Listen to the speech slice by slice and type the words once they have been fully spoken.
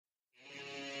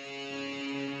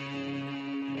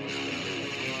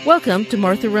Welcome to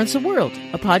Martha Runs the World,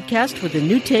 a podcast with a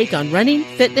new take on running,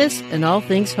 fitness, and all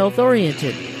things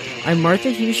health-oriented. I'm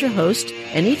Martha Hughes, your host,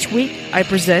 and each week I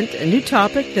present a new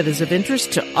topic that is of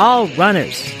interest to all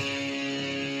runners.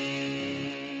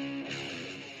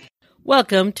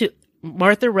 Welcome to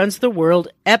Martha Runs the World,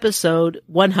 episode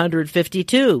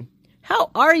 152.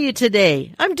 How are you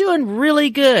today? I'm doing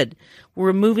really good.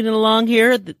 We're moving along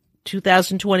here.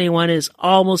 2021 is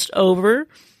almost over.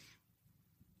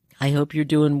 I hope you're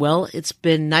doing well. It's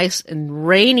been nice and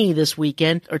rainy this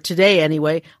weekend, or today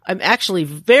anyway. I'm actually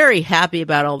very happy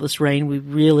about all this rain. We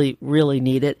really, really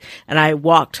need it. And I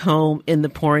walked home in the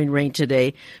pouring rain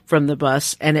today from the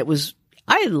bus, and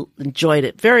I enjoyed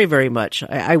it very, very much.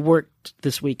 I worked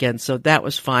this weekend, so that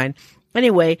was fine.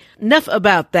 Anyway, enough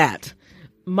about that.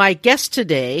 My guest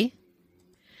today,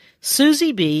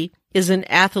 Susie B., is an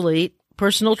athlete,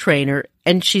 personal trainer,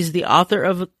 and she's the author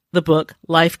of the book,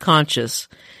 Life Conscious.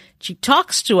 She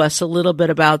talks to us a little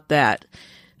bit about that,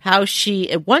 how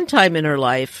she, at one time in her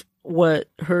life,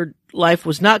 her life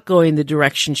was not going the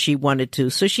direction she wanted to,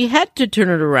 so she had to turn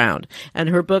it around. And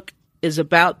her book is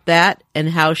about that and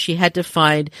how she had to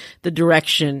find the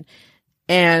direction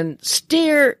and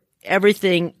steer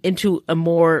everything into a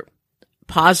more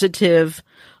positive,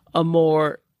 a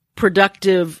more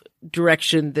productive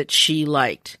direction that she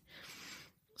liked.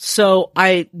 So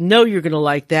I know you're going to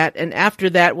like that. And after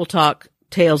that, we'll talk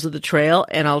Tales of the Trail,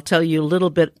 and I'll tell you a little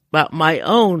bit about my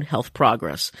own health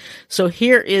progress. So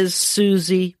here is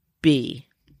Susie B.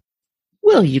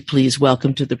 Will you please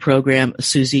welcome to the program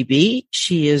Susie B.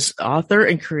 She is author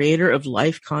and creator of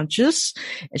Life Conscious,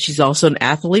 and she's also an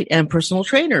athlete and personal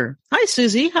trainer. Hi,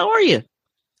 Susie. How are you?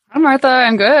 Hi, Martha.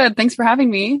 I'm good. Thanks for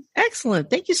having me. Excellent.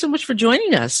 Thank you so much for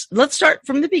joining us. Let's start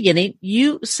from the beginning.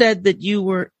 You said that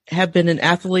you have been an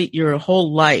athlete your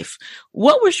whole life.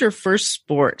 What was your first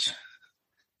sport?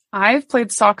 I've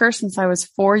played soccer since I was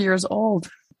 4 years old.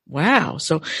 Wow.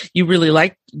 So you really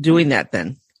liked doing that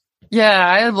then? Yeah,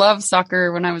 I loved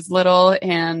soccer when I was little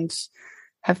and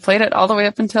have played it all the way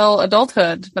up until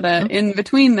adulthood. But in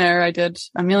between there, I did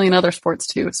a million other sports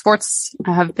too. Sports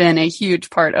have been a huge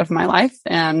part of my life,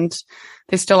 and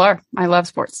they still are. I love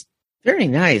sports. Very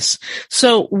nice.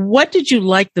 So what did you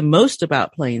like the most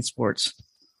about playing sports?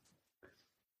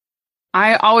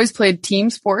 I always played team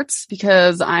sports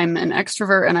because I'm an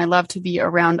extrovert and I love to be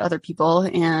around other people.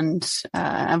 And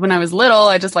when I was little,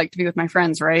 I just liked to be with my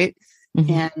friends, right?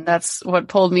 Mm-hmm. And that's what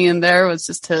pulled me in there, was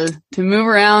just to move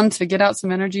around, to get out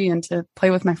some energy and to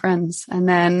play with my friends. And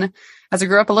then as I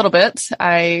grew up a little bit,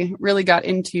 I really got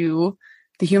into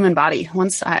the human body.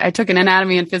 Once I took an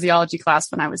anatomy and physiology class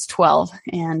when I was 12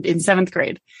 and in 7th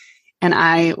grade, and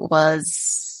I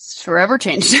was forever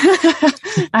changed.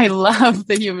 I love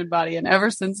the human body. And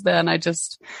ever since then, I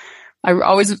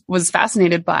always was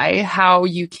fascinated by how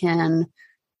you can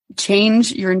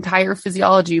change your entire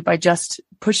physiology by just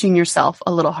pushing yourself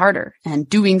a little harder and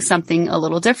doing something a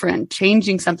little different,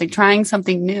 changing something, trying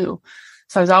something new.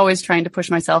 So I was always trying to push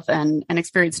myself and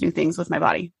experience new things with my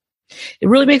body. It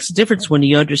really makes a difference when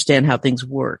you understand how things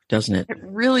work, doesn't it? It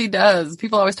really does.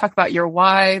 People always talk about your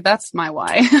why. That's my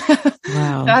why.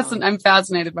 Wow. I'm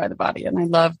fascinated by the body, and I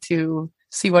love to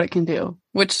see what it can do,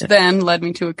 which then led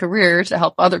me to a career to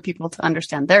help other people to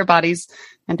understand their bodies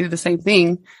and do the same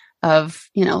thing of,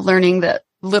 learning that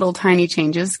little tiny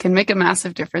changes can make a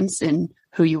massive difference in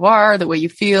who you are, the way you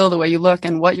feel, the way you look,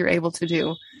 and what you're able to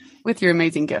do with your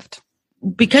amazing gift.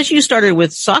 Because you started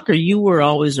with soccer, you were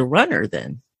always a runner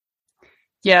then.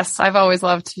 Yes, I've always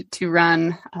loved to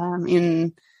run.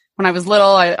 When I was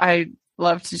little, I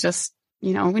loved to just,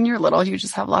 when you're little, you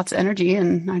just have lots of energy,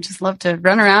 and I just loved to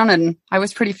run around, and I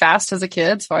was pretty fast as a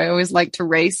kid. So I always liked to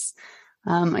race.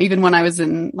 Even when I was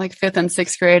in like 5th and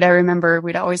 6th grade, I remember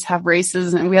we'd always have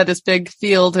races, and we had this big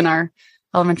field in our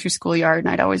elementary school yard, and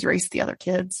I'd always race the other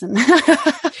kids. And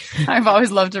I've always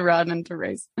loved to run and to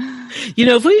race.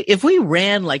 If we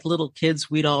ran like little kids,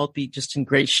 we'd all be just in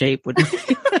great shape, wouldn't we?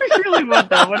 I really would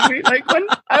though.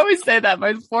 I always say that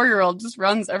my 4-year-old just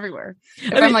runs everywhere.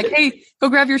 I'm like, hey, go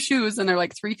grab your shoes, and they're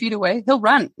like 3 feet away, he'll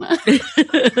run. There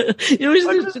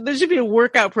should be a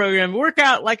workout program. Work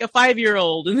out like a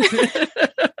 5-year-old.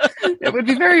 It would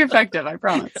be very effective, I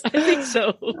promise. I think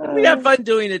so. We have fun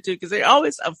doing it too, because they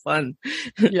always have fun.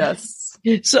 Yes.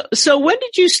 So when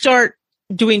did you start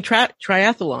doing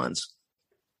triathlons?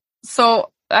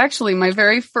 So actually, my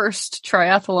very first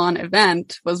triathlon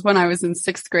event was when I was in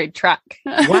 6th grade track.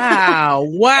 Wow.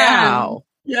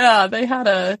 Yeah, they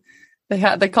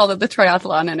called it the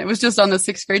triathlon, and it was just on the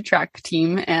 6th grade track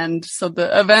team. And so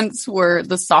the events were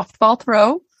the softball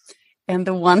throw and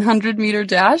the 100-meter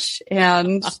dash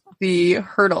and the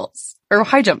hurdles or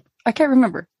high jump. I can't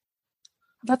remember.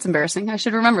 That's embarrassing. I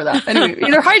should remember that. Anyway,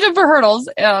 either high jump or hurdles.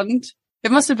 And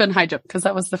it must have been high jump because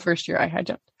that was the first year I high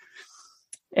jumped.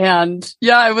 And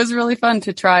yeah, it was really fun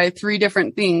to try 3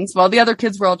 different things. While the other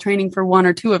kids were all training for 1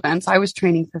 or 2 events, I was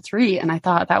training for 3. And I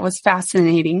thought that was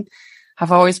fascinating.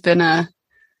 I've always been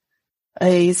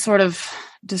a sort of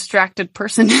distracted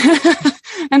person.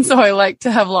 And so I like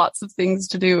to have lots of things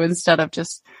to do instead of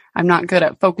just, I'm not good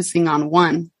at focusing on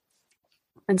one.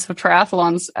 And so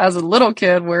triathlons as a little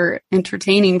kid were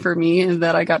entertaining for me in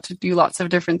that I got to do lots of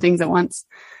different things at once.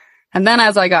 And then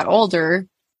as I got older,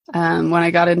 when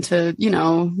I got into,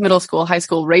 middle school, high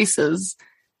school races,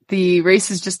 the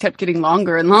races just kept getting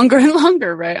longer and longer and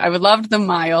longer, right? I loved the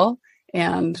mile.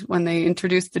 And when they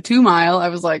introduced the 2 mile, I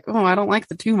was like, oh, I don't like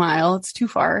the 2 mile. It's too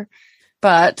far.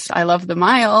 But I loved the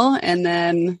mile. And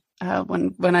then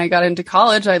when I got into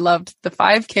college, I loved the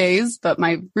 5Ks, but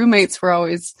my roommates were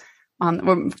always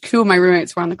 2 of my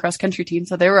roommates were on the cross country team.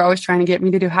 So they were always trying to get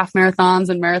me to do half marathons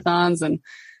and marathons. And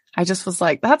I just was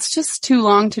like, that's just too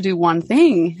long to do one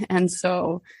thing. And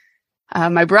so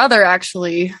my brother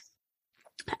actually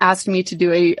asked me to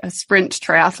do a sprint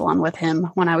triathlon with him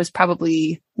when I was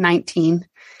probably 19.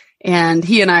 And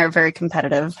he and I are very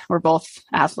competitive. We're both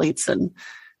athletes and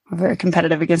we're very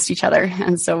competitive against each other.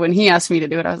 And so when he asked me to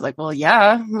do it, I was like, well,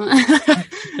 yeah.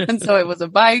 And so it was a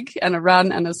bike and a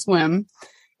run and a swim.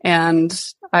 And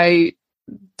I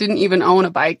didn't even own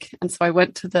a bike. And so I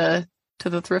went to the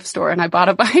thrift store and I bought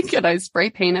a bike and I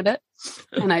spray painted it.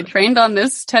 And I trained on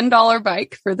this $10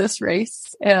 bike for this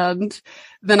race. And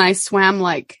then I swam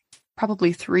like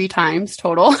probably 3 times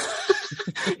total.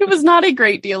 It was not a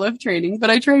great deal of training, but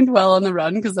I trained well on the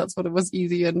run because that's what it was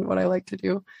easy and what I like to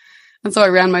do. And so I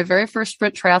ran my very first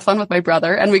sprint triathlon with my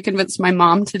brother and we convinced my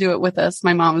mom to do it with us.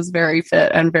 My mom is very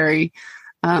fit and very,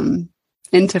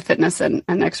 into fitness and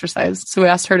exercise. So we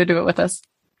asked her to do it with us.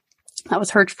 That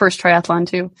was her first triathlon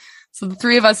too. So the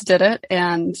 3 of us did it.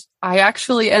 And I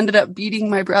actually ended up beating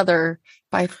my brother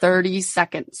by 30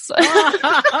 seconds. And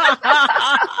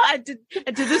to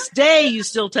this day, you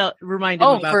still remind him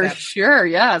about that. Oh, for sure.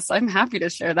 Yes. I'm happy to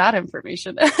share that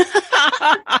information.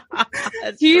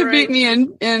 He beat me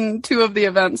in 2 of the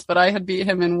events, but I had beat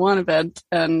him in 1 event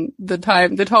and the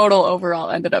total overall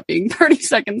ended up being 30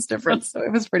 seconds difference. So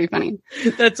it was pretty funny.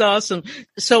 That's awesome.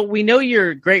 So we know you're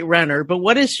a great runner, but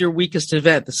what is your weakest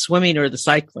event, the swimming or the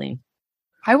cycling?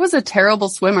 I was a terrible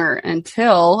swimmer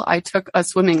until I took a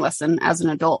swimming lesson as an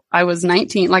adult. I was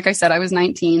 19. Like I said, I was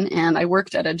 19 and I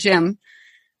worked at a gym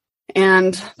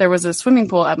and there was a swimming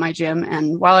pool at my gym.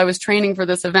 And while I was training for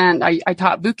this event, I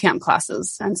taught boot camp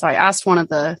classes. And so I asked one of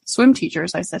the swim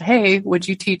teachers, I said, hey, would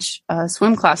you teach a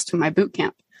swim class to my boot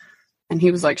camp? And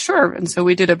he was like, sure. And so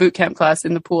we did a boot camp class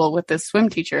in the pool with this swim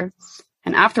teacher.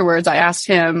 And afterwards I asked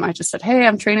him, I just said, hey,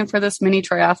 I'm training for this mini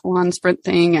triathlon sprint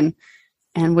thing.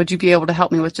 And would you be able to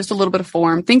help me with just a little bit of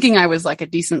form, thinking I was like a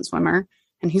decent swimmer?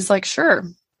 And he's like, sure.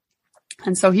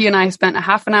 And so he and I spent a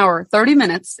half an hour, 30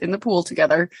 minutes in the pool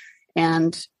together.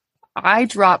 And I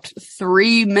dropped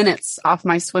 3 minutes off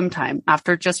my swim time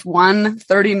after just one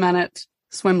 30-minute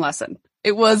swim lesson.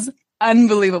 It was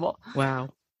unbelievable.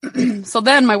 Wow. So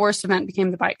then my worst event became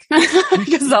the bike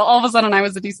because all of a sudden I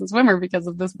was a decent swimmer because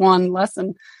of this one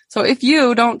lesson. So if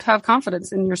you don't have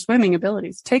confidence in your swimming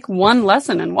abilities, take one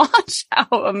lesson and watch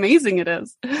how amazing it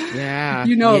is. Yeah. A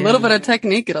little bit of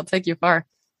technique, it'll take you far.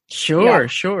 Sure.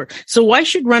 So why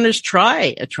should runners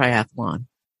try a triathlon?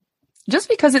 Just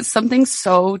because it's something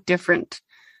so different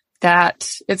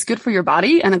that it's good for your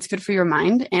body and it's good for your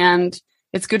mind and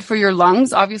it's good for your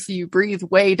lungs. Obviously, you breathe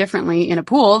way differently in a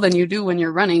pool than you do when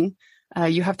you're running.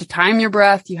 You have to time your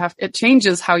breath. It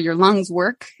changes how your lungs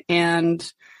work. And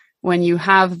when you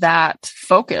have that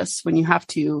focus, when you have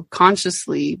to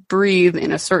consciously breathe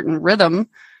in a certain rhythm,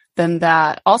 then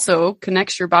that also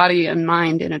connects your body and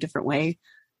mind in a different way.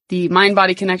 The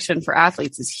mind-body connection for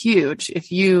athletes is huge.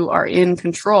 If you are in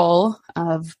control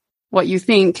of what you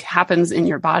think happens in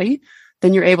your body,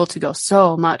 then you're able to go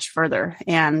so much further.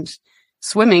 And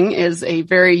swimming is a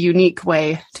very unique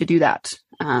way to do that,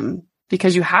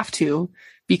 because you have to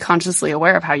be consciously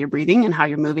aware of how you're breathing and how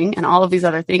you're moving and all of these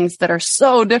other things that are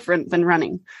so different than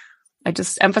running. I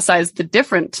just emphasize the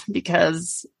different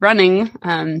because running,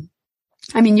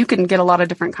 you can get a lot of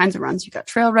different kinds of runs. You've got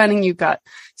trail running, you've got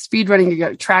speed running, you've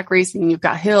got track racing, you've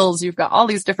got hills, you've got all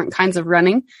these different kinds of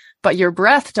running, but your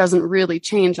breath doesn't really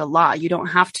change a lot. You don't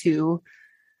have to,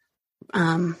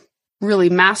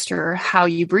 really master how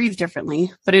you breathe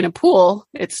differently, but in a pool,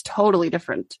 it's totally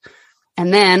different.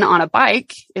 And then on a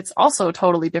bike, it's also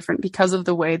totally different because of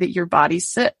the way that your body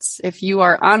sits. If you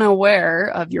are unaware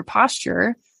of your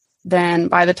posture, then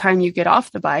by the time you get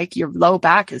off the bike, your low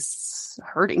back is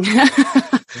hurting.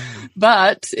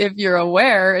 But if you're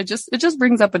aware, it just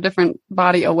brings up a different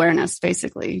body awareness,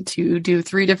 basically, to do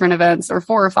 3 different events or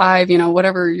 4 or 5,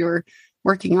 whatever you're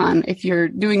working on. If you're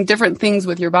doing different things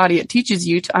with your body, it teaches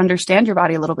you to understand your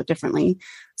body a little bit differently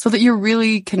so that you're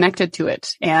really connected to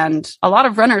it. And a lot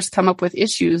of runners come up with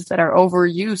issues that are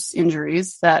overuse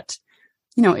injuries that,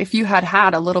 if you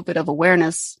had a little bit of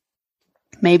awareness,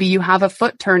 maybe you have a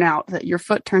foot turnout that your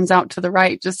foot turns out to the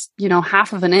right, just,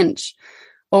 half of an inch.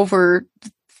 Over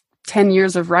 10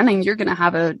 years of running, you're going to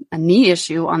have a knee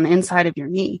issue on the inside of your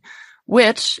knee,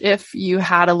 which if you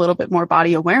had a little bit more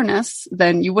body awareness,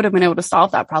 then you would have been able to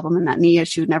solve that problem and that knee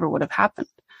issue never would have happened.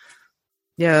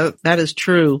 Yeah, that is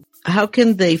true. How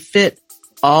can they fit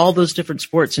all those different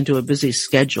sports into a busy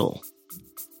schedule?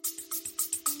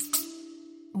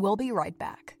 We'll be right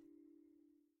back.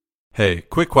 Hey,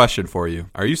 quick question for you.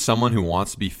 Are you someone who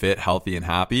wants to be fit, healthy, and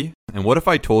happy? And what if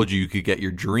I told you could get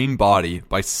your dream body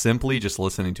by simply just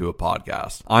listening to a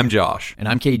podcast? I'm Josh. And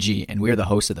I'm KG, and we're the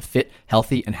hosts of the Fit,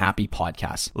 Healthy, and Happy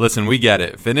podcast. Listen, we get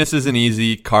it. Fitness isn't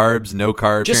easy. Carbs, no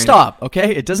carbs. Just stop,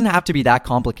 okay? It doesn't have to be that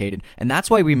complicated. And that's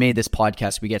why we made this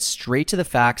podcast. We get straight to the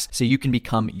facts so you can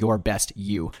become your best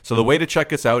you. So the way to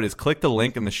check us out is click the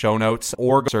link in the show notes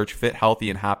or search Fit, Healthy,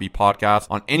 and Happy podcast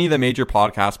on any of the major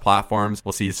podcast platforms.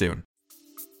 We'll see you soon.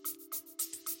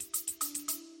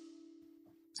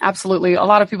 Absolutely. A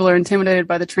lot of people are intimidated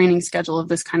by the training schedule of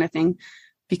this kind of thing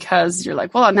because you're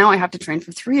like, well, now I have to train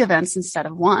for 3 events instead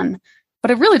of 1. But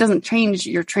it really doesn't change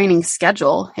your training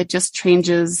schedule. It just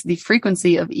changes the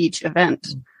frequency of each event.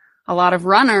 A lot of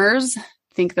runners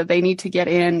think that they need to get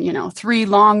in, 3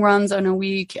 long runs in a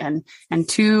week and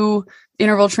 2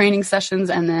 interval training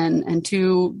sessions and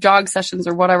 2 jog sessions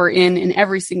or whatever in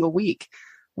every single week,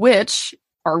 which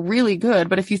are really good.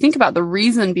 But if you think about the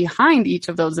reason behind each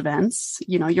of those events,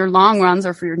 your long runs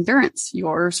are for your endurance,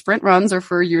 your sprint runs are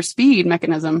for your speed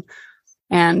mechanism.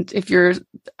 And if you're,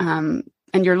 and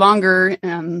your longer,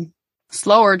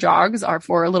 slower jogs are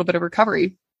for a little bit of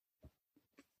recovery,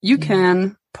 you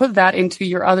can put that into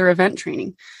your other event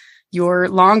training. Your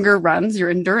longer runs, your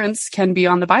endurance can be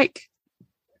on the bike.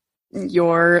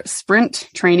 Your sprint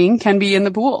training can be in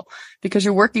the pool because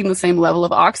you're working the same level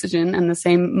of oxygen and the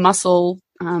same muscle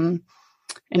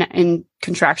in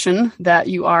contraction that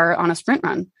you are on a sprint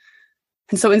run.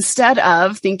 And so instead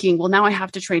of thinking, well, now I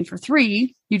have to train for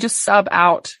 3, you just sub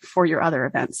out for your other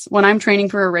events. When I'm training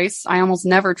for a race, I almost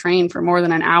never train for more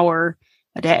than an hour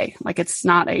a day. Like, it's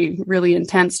not a really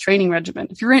intense training regimen.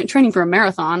 If you're training for a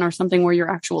marathon or something where your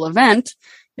actual event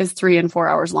is 3 and 4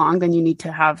 hours long, then you need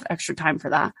to have extra time for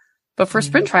that. But for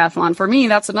sprint triathlon, for me,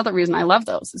 that's another reason I love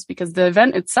those, is because the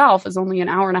event itself is only an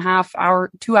hour and a half,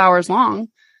 2 hours long.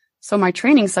 So my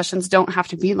training sessions don't have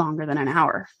to be longer than an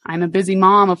hour. I'm a busy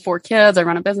mom of 4 kids. I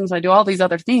run a business. I do all these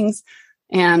other things.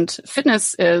 And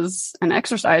fitness and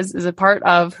exercise is a part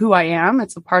of who I am.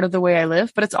 It's a part of the way I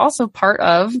live, but it's also part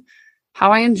of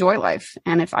how I enjoy life.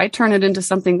 And if I turn it into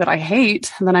something that I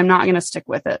hate, then I'm not going to stick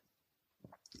with it.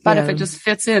 But if it just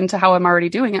fits into how I'm already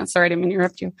doing it, sorry, I didn't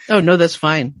interrupt you. Oh, no, that's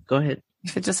fine. Go ahead.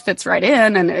 If it just fits right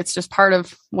in and it's just part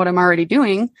of what I'm already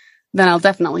doing, then I'll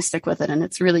definitely stick with it. And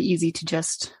it's really easy to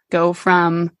just go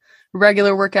from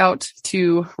regular workout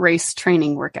to race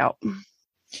training workout.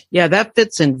 Yeah, that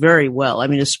fits in very well. I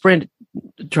mean, a sprint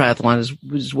triathlon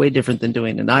is way different than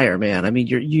doing an Ironman. I mean,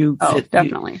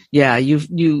 definitely.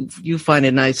 You find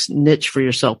a nice niche for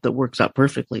yourself that works out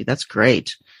perfectly. That's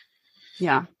great.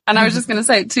 Yeah. And I was just going to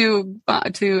say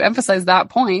to emphasize that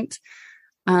point.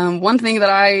 One thing that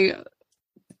I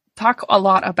talk a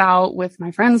lot about with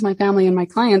my friends, my family, and my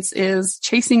clients is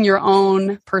chasing your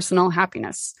own personal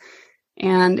happiness.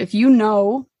 And if you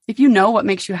know what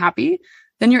makes you happy,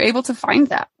 then you're able to find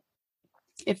that.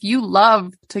 If you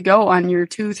love to go on your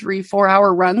 2, 3, 4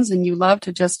 hour runs and you love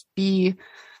to just be,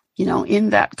 in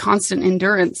that constant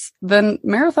endurance, then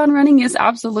marathon running is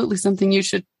absolutely something you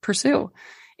should pursue.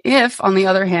 If, on the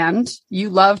other hand, you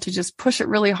love to just push it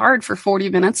really hard for 40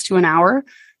 minutes to an hour,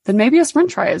 then maybe a sprint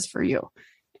tri is for you.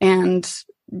 And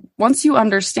once you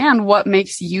understand what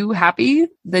makes you happy,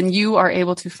 then you are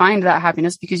able to find that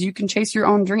happiness because you can chase your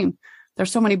own dream.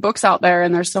 There's so many books out there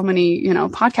and there's so many,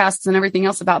 podcasts and everything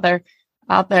else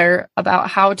out there about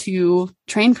how to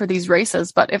train for these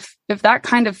races. But if that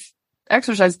kind of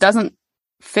exercise doesn't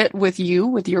fit with you,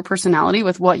 with your personality,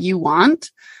 with what you want,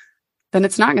 then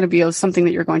it's not going to be something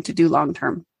that you're going to do long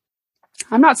term.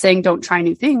 I'm not saying don't try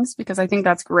new things because I think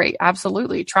that's great.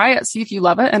 Absolutely. Try it. See if you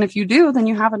love it. And if you do, then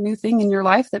you have a new thing in your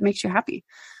life that makes you happy.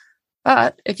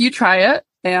 But if you try it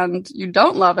and you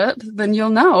don't love it, then you'll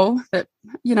know that,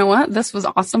 you know what, this was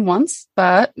awesome once,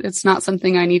 but it's not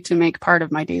something I need to make part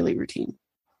of my daily routine.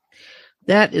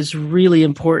 That is really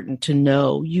important to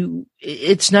know.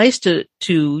 It's nice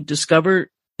to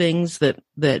discover things that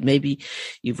maybe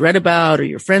you've read about or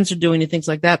your friends are doing and things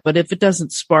like that. But if it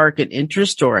doesn't spark an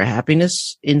interest or a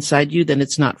happiness inside you, then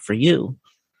it's not for you.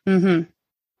 Mm-hmm.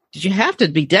 You have to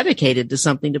be dedicated to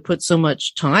something to put so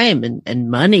much time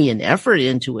and money and effort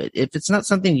into it. If it's not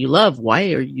something you love,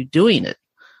 why are you doing it?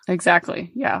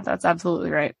 Exactly. Yeah, that's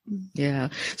absolutely right. Yeah.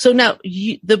 So now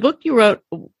the book you wrote,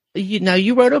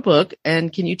 you wrote a book,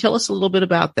 and can you tell us a little bit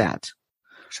about that?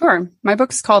 Sure. My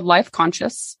book is called Life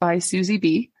Conscious by Susie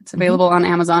B. It's available on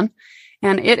Amazon.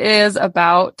 And it is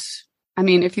about,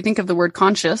 if you think of the word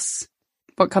conscious,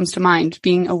 what comes to mind?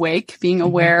 Being awake, being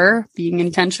aware, being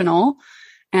intentional.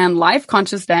 And life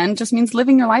conscious then just means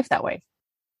living your life that way.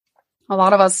 A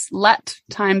lot of us let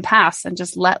time pass and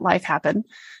just let life happen.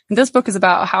 And this book is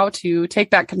about how to take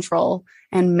back control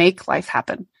and make life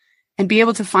happen and be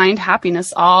able to find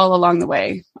happiness all along the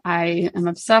way. I am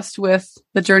obsessed with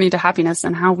the journey to happiness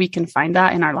and how we can find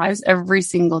that in our lives every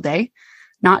single day,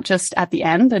 not just at the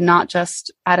end and not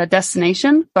just at a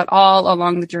destination, but all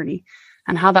along the journey,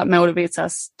 and how that motivates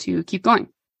us to keep going.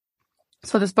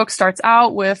 So this book starts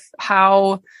out with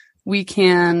how we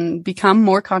can become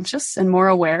more conscious and more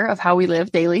aware of how we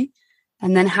live daily,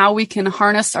 and then how we can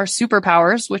harness our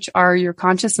superpowers, which are your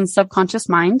conscious and subconscious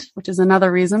mind, which is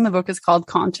another reason the book is called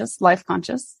Conscious, Life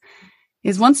Conscious,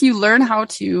 is once you learn how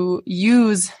to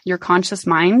use your conscious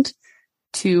mind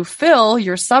to fill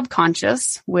your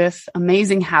subconscious with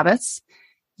amazing habits,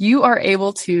 you are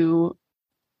able to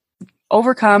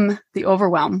overcome the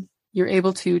overwhelm. You're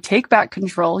able to take back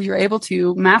control. You're able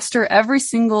to master every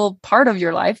single part of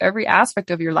your life, every aspect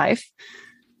of your life,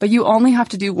 but you only have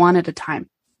to do one at a time.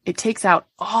 It takes out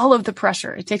all of the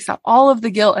pressure. It takes out all of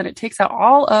the guilt, and it takes out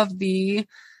all of the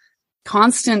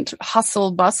constant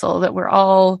hustle bustle that we're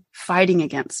all fighting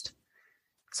against.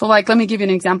 So let me give you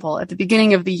an example. At the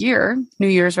beginning of the year, New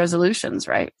Year's resolutions,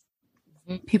 right?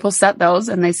 People set those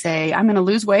and they say, I'm going to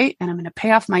lose weight and I'm going to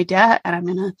pay off my debt and I'm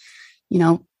going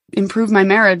to, improve my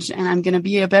marriage and I'm going to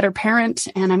be a better parent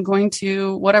and I'm going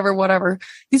to whatever.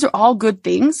 These are all good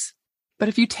things. But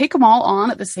if you take them all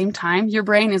on at the same time, your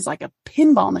brain is like a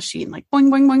pinball machine, like boing,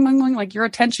 boing, boing, boing, boing, like your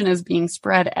attention is being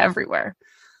spread everywhere.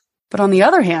 But on the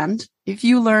other hand, if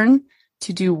you learn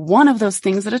to do one of those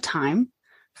things at a time,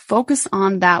 focus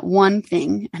on that one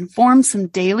thing and form some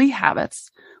daily habits,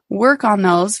 work on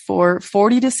those for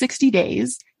 40 to 60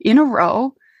 days in a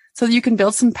row, so that you can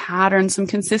build some patterns, some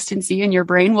consistency, and your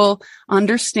brain will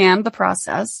understand the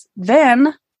process.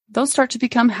 Then those start to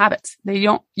become habits.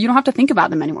 You don't have to think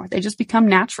about them anymore. They just become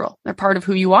natural. They're part of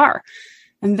who you are.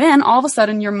 And then all of a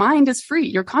sudden your mind is free.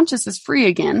 Your conscious is free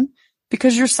again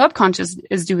because your subconscious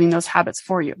is doing those habits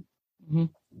for you. Mm-hmm.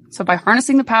 So by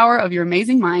harnessing the power of your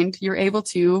amazing mind, you're able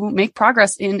to make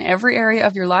progress in every area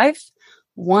of your life,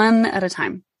 one at a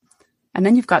time. And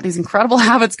then you've got these incredible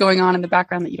habits going on in the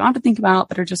background that you don't have to think about,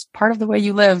 that are just part of the way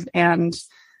you live. And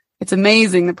it's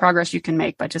amazing the progress you can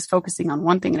make by just focusing on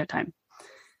one thing at a time.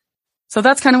 So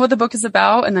that's kind of what the book is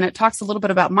about. And then it talks a little bit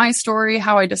about my story,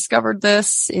 how I discovered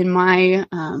this in my,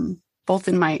 both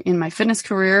in my fitness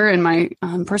career, in my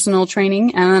personal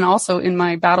training, and then also in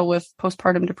my battle with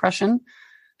postpartum depression,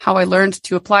 how I learned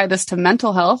to apply this to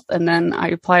mental health. And then I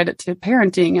applied it to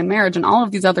parenting and marriage and all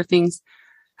of these other things.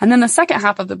 And then the second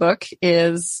half of the book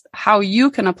is how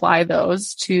you can apply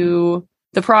those to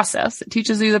the process. It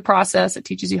teaches you the process. It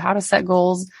teaches you how to set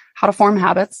goals, how to form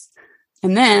habits.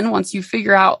 And then once you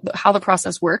figure out how the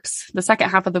process works, the second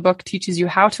half of the book teaches you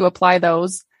how to apply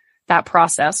that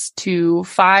process to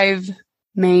 5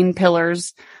 main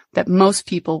pillars that most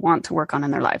people want to work on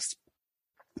in their lives.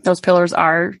 Those pillars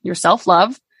are your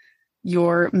self-love,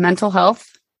 your mental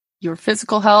health, your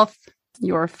physical health,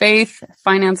 your faith,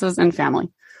 finances, and family.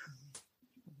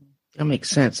 That makes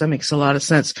sense. That makes a lot of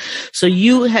sense. So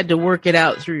you had to work it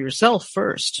out through yourself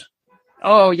first.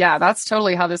 Oh, yeah. That's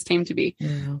totally how this came to be.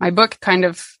 Yeah. My book kind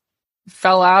of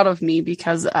fell out of me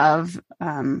because of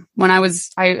when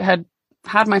I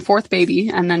had my 4th baby.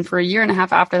 And then for a year and a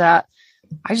half after that,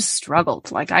 I just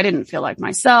struggled. Like I didn't feel like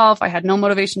myself. I had no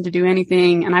motivation to do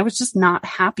anything. And I was just not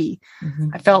happy. Mm-hmm.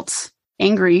 I felt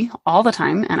angry all the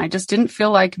time. And I just didn't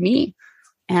feel like me.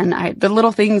 And the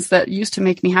little things that used to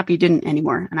make me happy didn't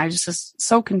anymore. And I was just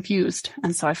so confused.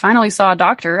 And so I finally saw a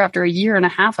doctor after a year and a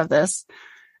half of this.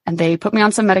 And they put me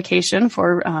on some medication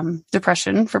for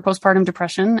depression, for postpartum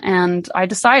depression. And I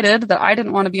decided that I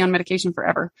didn't want to be on medication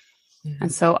forever. Mm-hmm.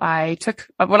 And so I took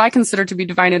what I consider to be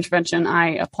divine intervention.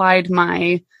 I applied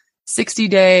my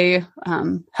 60-day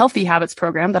healthy habits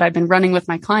program that I've been running with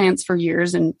my clients for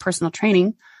years in personal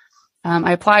training.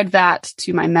 I applied that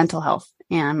to my mental health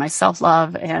and my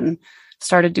self-love and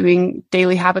started doing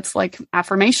daily habits like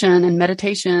affirmation and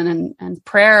meditation and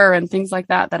prayer and things like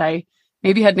that I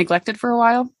maybe had neglected for a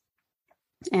while.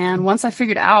 And once I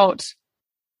figured out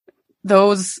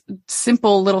those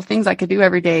simple little things I could do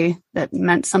every day that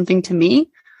meant something to me,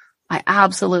 I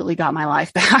absolutely got my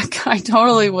life back. I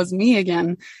totally was me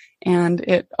again. And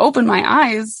it opened my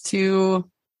eyes to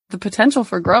the potential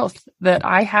for growth that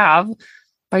I have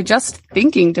by just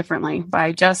thinking differently,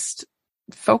 by just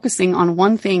focusing on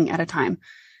one thing at a time.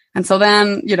 And so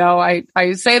then,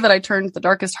 I say that I turned the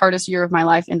darkest, hardest year of my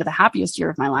life into the happiest year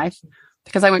of my life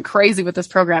because I went crazy with this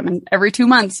program. And every 2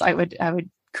 months I would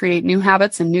create new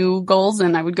habits and new goals,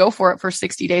 and I would go for it for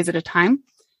 60 days at a time.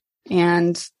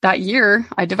 And that year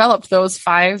I developed those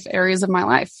 5 areas of my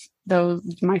life,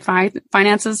 my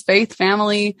finances, faith,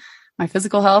 family, my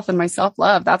physical health, and my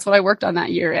self-love. That's what I worked on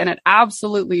that year. And it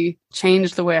absolutely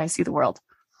changed the way I see the world.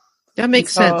 That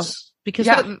makes sense. Because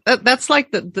that's like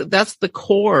that's the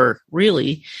core,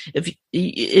 really.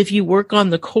 If you work on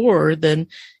the core, then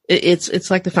it's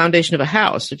like the foundation of a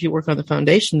house. If you work on the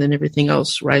foundation, then everything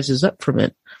else rises up from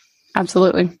it.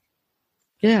 Absolutely.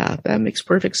 Yeah, that makes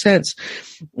perfect sense.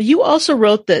 You also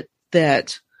wrote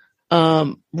that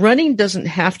running doesn't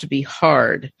have to be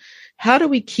hard. How do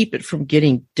we keep it from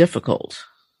getting difficult?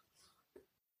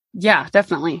 Yeah,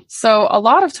 definitely. So a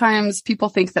lot of times people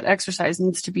think that exercise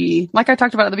needs to be, like I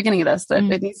talked about at the beginning of this, that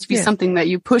it needs to be something that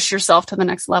you push yourself to the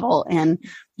next level and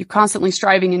you're constantly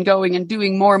striving and going and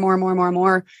doing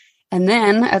more. And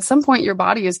then at some point your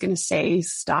body is going to say,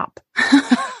 stop.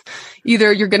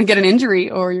 Either you're going to get an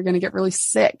injury or you're going to get really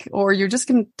sick, or you're just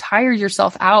going to tire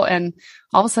yourself out. And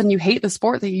all of a sudden you hate the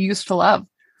sport that you used to love.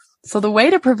 So the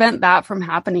way to prevent that from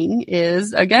happening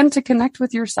is, again, to connect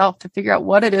with yourself, to figure out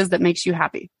what it is that makes you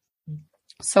happy.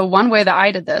 So one way that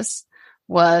I did this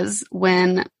was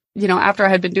when, after I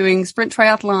had been doing sprint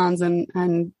triathlons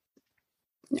and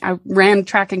I ran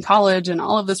track in college and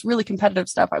all of this really competitive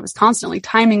stuff, I was constantly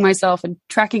timing myself and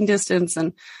tracking distance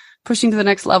and pushing to the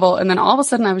next level. And then all of a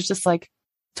sudden I was just like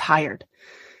tired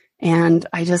and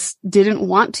I just didn't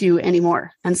want to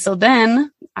anymore. And so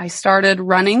then I started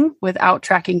running without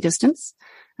tracking distance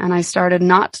and I started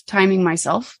not timing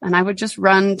myself, and I would just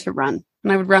run to run.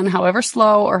 And I would run however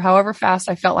slow or however fast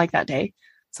I felt like that day.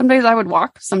 Some days I would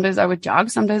walk, some days I would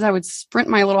jog, some days I would sprint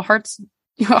my little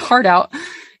heart out.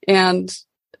 And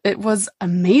it was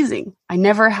amazing. I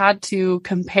never had to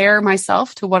compare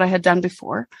myself to what I had done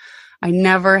before. I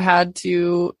never had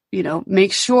to,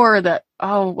 make sure that,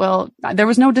 there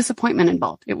was no disappointment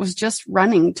involved. It was just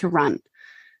running to run.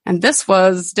 And this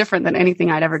was different than anything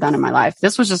I'd ever done in my life.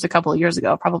 This was just a couple of years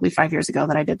ago, probably 5 years ago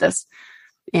that I did this.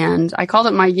 And I called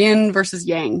it my yin versus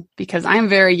yang because I'm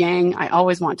very yang. I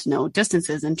always want to know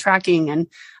distances and tracking, and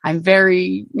I'm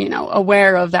very,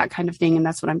 aware of that kind of thing. And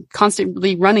that's what I'm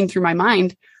constantly running through my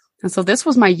mind. And so this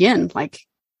was my yin. Like,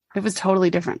 it was totally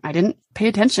different. I didn't pay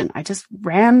attention. I just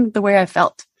ran the way I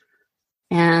felt.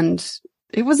 And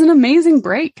it was an amazing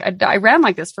break. I ran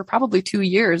like this for probably 2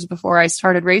 years before I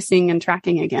started racing and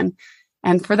tracking again.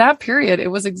 And for that period, it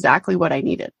was exactly what I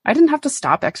needed. I didn't have to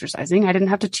stop exercising. I didn't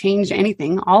have to change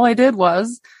anything. All I did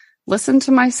was listen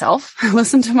to myself,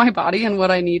 listen to my body and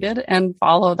what I needed, and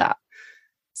follow that.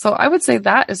 So I would say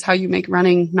that is how you make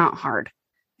running not hard,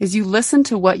 is you listen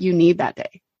to what you need that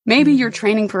day. Maybe you're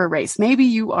training for a race. Maybe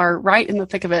you are right in the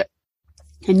thick of it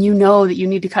and you know that you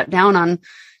need to cut down on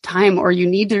time or you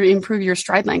need to improve your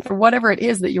stride length or whatever it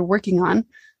is that you're working on.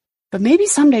 But maybe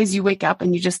some days you wake up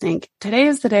and you just think, today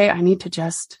is the day I need to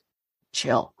just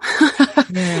chill.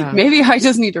 Yeah. Maybe I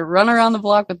just need to run around the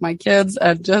block with my kids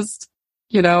and just,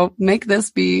 make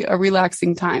this be a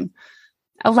relaxing time.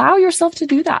 Allow yourself to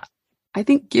do that. I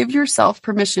think give yourself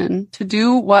permission to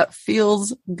do what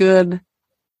feels good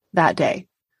that day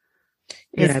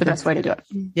is the best way to do it.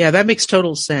 Yeah, that makes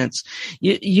total sense.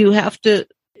 You have to,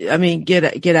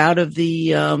 get out of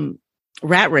the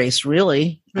rat race,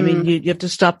 really. I mean, you have to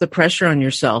stop the pressure on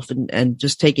yourself and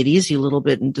just take it easy a little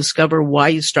bit and discover why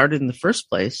you started in the first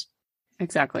place.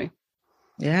 Exactly.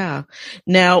 Yeah.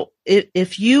 Now,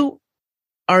 if you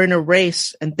are in a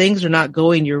race and things are not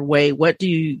going your way, what do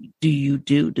you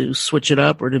do to switch it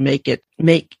up or to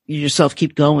make yourself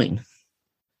keep going?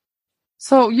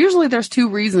 So usually there's 2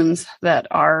 reasons that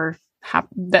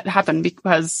happen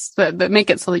because that make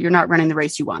it so that you're not running the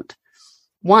race you want.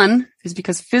 One is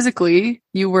because physically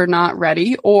you were not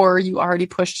ready, or you already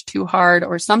pushed too hard,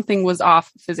 or something was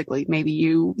off physically. Maybe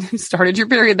you started your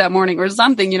period that morning or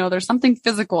something, there's something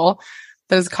physical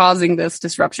that is causing this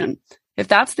disruption. If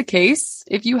that's the case,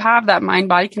 if you have that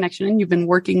mind-body connection and you've been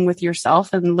working with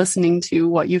yourself and listening to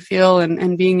what you feel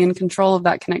and being in control of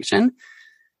that connection,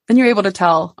 then you're able to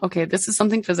tell, okay, this is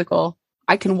something physical.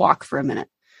 I can walk for a minute.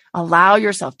 Allow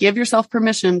yourself, give yourself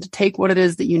permission to take what it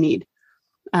is that you need.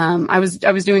 I was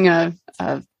doing a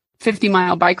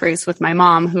 50-mile bike race with my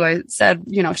mom, who I said,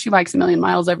 she bikes 1 million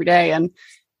miles every day. And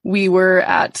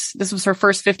this was her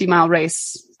first 50-mile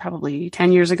race, probably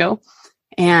 10 years ago.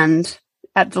 And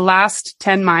at the last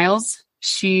 10 miles,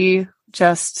 she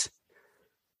just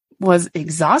was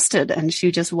exhausted and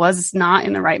she just was not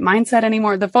in the right mindset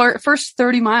anymore. The first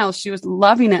 30 miles, she was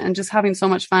loving it and just having so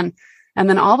much fun. And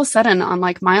then all of a sudden on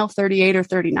like mile 38 or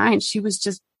 39, she was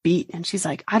just beat. And she's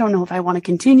like, I don't know if I want to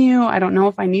continue. I don't know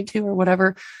if I need to or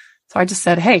whatever. So I just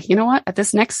said, hey, you know what? At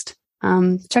this next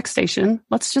check station,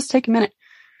 let's just take a minute.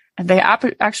 And they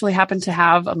actually happened to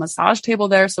have a massage table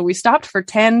there. So we stopped for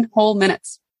 10 whole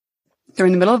minutes.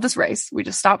 During the middle of this race, we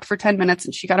just stopped for 10 minutes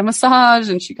and she got a massage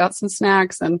and she got some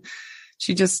snacks and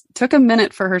she just took a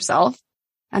minute for herself.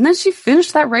 And then she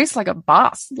finished that race like a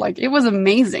boss. Like, it was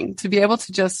amazing to be able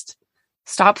to just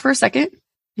stop for a second.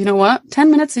 You know what?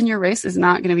 10 minutes in your race is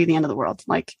not going to be the end of the world.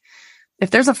 Like,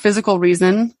 if there's a physical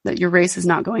reason that your race is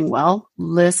not going well,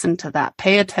 listen to that.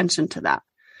 Pay attention to that.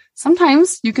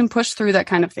 Sometimes you can push through that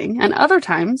kind of thing. And other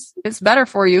times it's better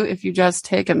for you if you just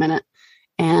take a minute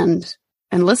and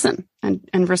listen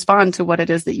and respond to what it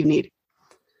is that you need.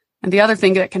 And the other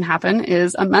thing that can happen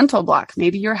is a mental block.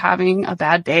 Maybe you're having a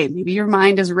bad day. Maybe your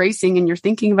mind is racing and you're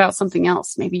thinking about something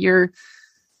else. Maybe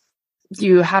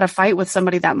you had a fight with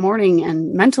somebody that morning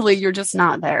and mentally you're just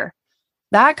not there.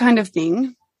 That kind of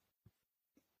thing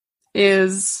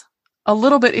is a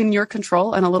little bit in your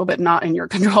control and a little bit not in your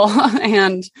control.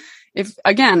 And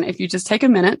if you just take a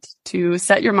minute to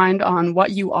set your mind on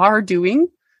what you are doing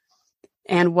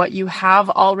and what you have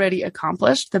already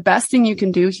accomplished, the best thing you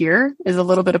can do here is a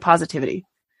little bit of positivity.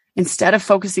 Instead of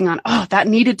focusing on, oh, that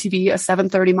needed to be a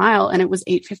 7:30 mile and it was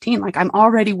 8:15, like I'm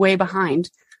already way behind.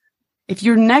 If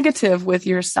you're negative with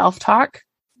your self-talk,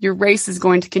 your race is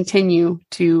going to continue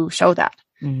to show that.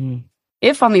 Mm-hmm.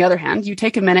 If, on the other hand, you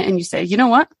take a minute and you say, you know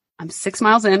what? I'm 6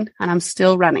 miles in and I'm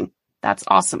still running. That's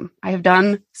awesome. I have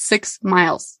done 6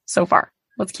 miles so far.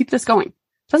 Let's keep this going.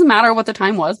 Doesn't matter what the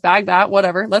time was, bag that,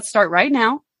 whatever. Let's start right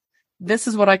now. This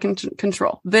is what I can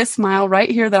control. This mile right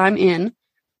here that I'm in,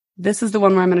 this is the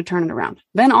one where I'm going to turn it around.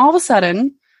 Then all of a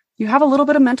sudden, you have a little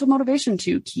bit of mental motivation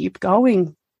to keep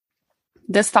going.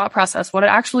 This thought process, what it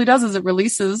actually does is it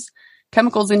releases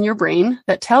chemicals in your brain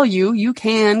that tell you you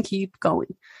can keep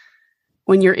going.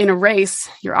 When you're in a race,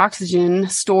 your oxygen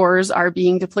stores are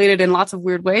being depleted in lots of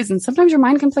weird ways. And sometimes your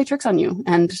mind can play tricks on you.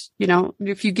 And,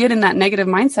 if you get in that negative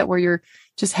mindset where you're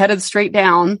just headed straight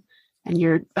down and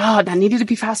you're, oh, that needed to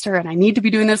be faster and I need to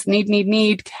be doing this,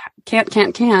 need,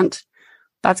 can't,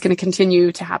 that's going to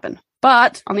continue to happen.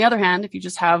 But on the other hand, if you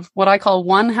just have what I call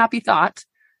one happy thought,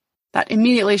 that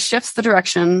immediately shifts the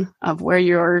direction of where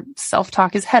your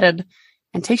self-talk is headed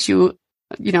and takes you,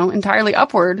 entirely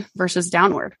upward versus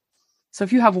downward. So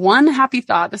if you have one happy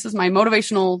thought, this is my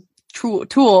motivational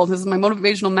tool. This is my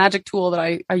motivational magic tool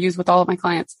that I use with all of my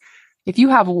clients. If you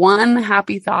have one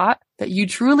happy thought that you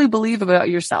truly believe about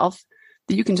yourself,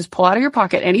 that you can just pull out of your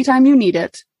pocket anytime you need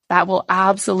it, that will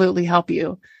absolutely help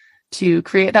you to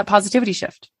create that positivity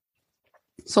shift.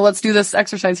 So let's do this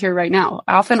exercise here right now.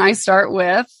 Often I start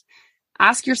with,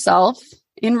 ask yourself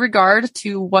in regard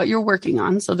to what you're working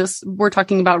on. So we're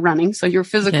talking about running. So your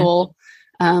physical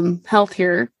health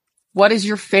here. What is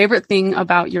your favorite thing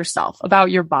about yourself,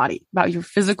 about your body, about your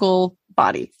physical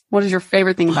body? What is your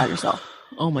favorite thing about yourself?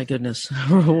 Oh my goodness.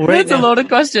 It's a loaded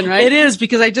question, right? It is,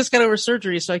 because I just got over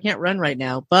surgery, so I can't run right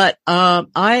now, but,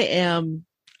 I am,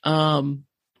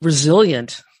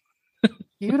 resilient.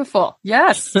 Beautiful.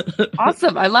 Yes.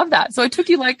 Awesome. I love that. So it took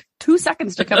you like 2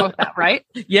 seconds to come up with that, right?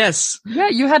 Yes. Yeah.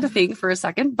 You had to think for a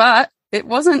second, but it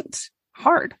wasn't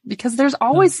hard because there's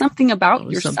always something about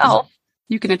yourself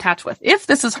you can attach with. If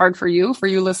this is hard for you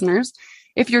listeners,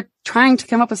 if you're trying to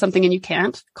come up with something and you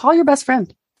can't, call your best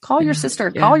friend, call your sister,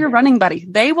 call your running buddy.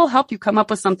 They will help you come up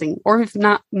with something, or if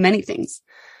not, many things.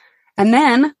 And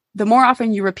then the more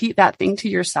often you repeat that thing to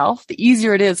yourself, the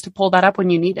easier it is to pull that up when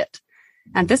you need it.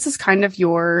 And this is kind of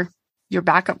your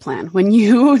backup plan when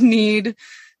you need,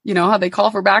 how they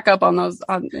call for backup on those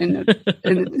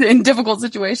in difficult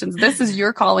situations. This is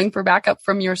your calling for backup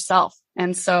from yourself.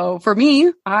 And so for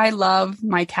me, I love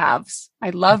my calves. I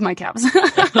love my calves.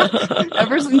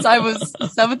 Ever since I was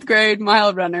 7th grade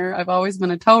mile runner, I've always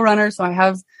been a toe runner. So I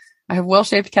have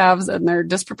well-shaped calves and they're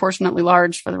disproportionately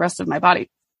large for the rest of my body.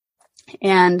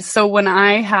 And so when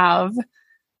I have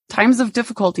times of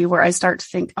difficulty where I start to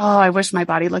think, oh, I wish my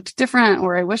body looked different,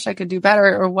 or I wish I could do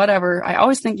better or whatever, I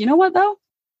always think, you know what though?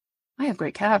 I have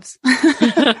great calves.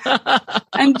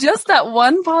 And just that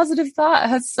one positive thought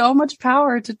has so much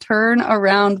power to turn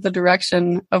around the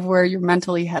direction of where you're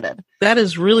mentally headed. That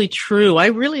is really true. I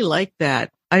really like that.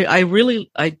 I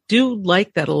do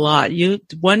like that a lot.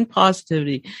 One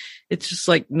positivity. It's just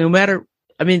like, no matter,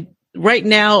 I mean, right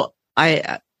now,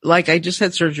 I just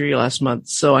had surgery last month.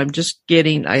 So I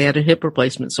had a hip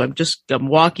replacement. So I'm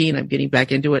walking, I'm getting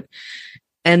back into it.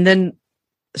 And then,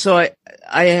 so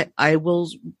I will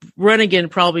run again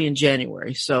probably in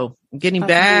January. So I'm getting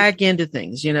back into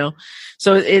things,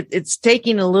 so it's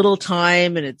taking a little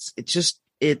time, and it's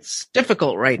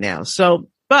difficult right now. So,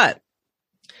 but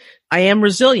I am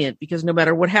resilient, because no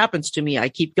matter what happens to me, I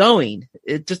keep going.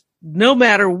 No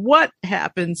matter what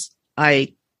happens,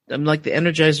 I'm like the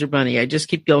Energizer Bunny. I just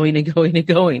keep going and going and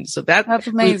going. So that's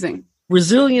amazing.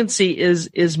 Resiliency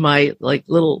is my like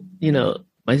little, is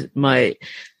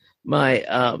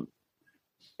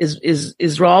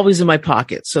always in my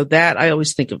pocket. So that I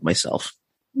always think of myself.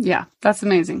 Yeah, that's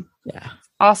amazing. Yeah.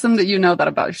 Awesome that you know that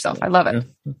about yourself. I love it.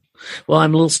 Well,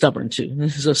 I'm a little stubborn too.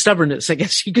 So stubbornness, I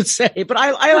guess you could say, but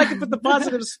I like to put the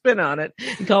positive spin on it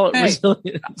and call it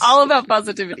resilience. All about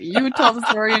positivity. You would tell the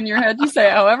story in your head. You say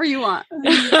it however you want.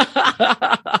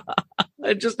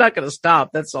 I'm just not going to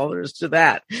stop. That's all there is to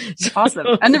that. Awesome.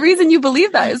 And the reason you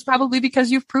believe that is probably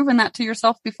because you've proven that to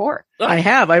yourself before. I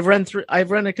have. I've run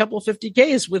a couple of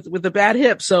 50Ks with a bad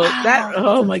hip. So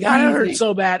oh my God, it hurt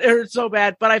so bad. It hurt so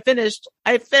bad, but I finished.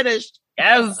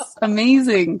 Yes.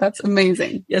 Amazing. That's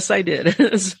amazing. Yes, I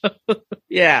did. So,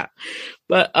 yeah.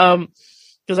 But,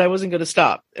 because I wasn't going to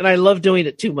stop, and I love doing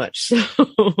it too much. So,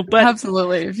 but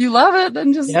absolutely, if you love it,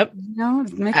 then just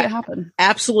make it happen.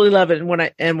 Absolutely love it.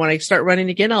 And when I start running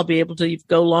again, I'll be able to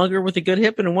go longer with a good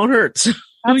hip, and it won't hurt. So,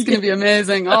 that's going to be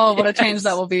amazing. Oh, what a change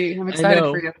that will be! I'm excited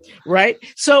for you. Right.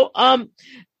 So,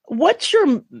 what's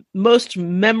your most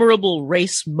memorable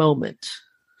race moment?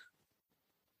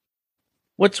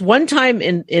 What's one time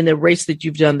in a race that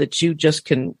you've done that you just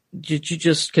can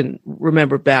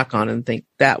remember back on and think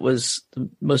that was the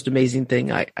most amazing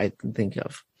thing I can think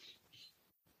of?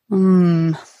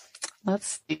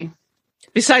 Let's see.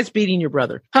 Besides beating your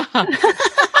brother.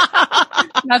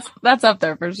 That's up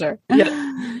there for sure.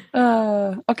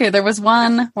 Yeah. Okay. There was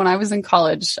one when I was in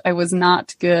college. I was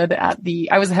not good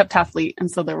I was a heptathlete.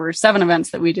 And so there were 7 events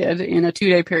that we did in a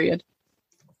 2-day period.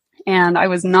 And I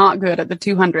was not good at the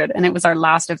 200, and it was our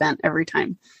last event every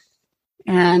time.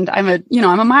 And I'm a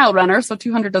mile runner, so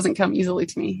 200 doesn't come easily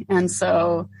to me. And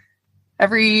so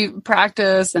every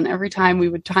practice and every time we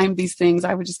would time these things,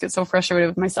 I would just get so frustrated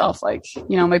with myself. Like,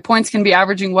 my points can be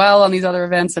averaging well on these other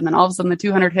events, and then all of a sudden the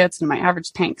 200 hits and my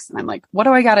average tanks. And I'm like, what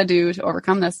do I got to do to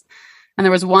overcome this? And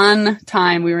there was one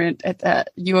time we were at the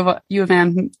U of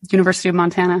M, University of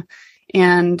Montana,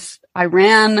 and I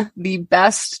ran the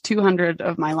best 200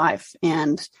 of my life,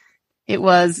 and it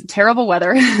was terrible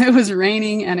weather. It was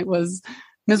raining and it was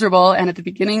miserable. And at the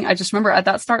beginning, I just remember at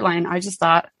that start line, I just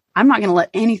thought, I'm not going to let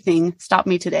anything stop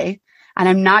me today. And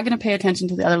I'm not going to pay attention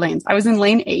to the other lanes. I was in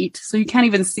lane 8, so you can't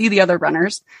even see the other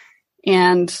runners.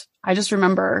 And I just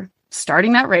remember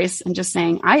starting that race and just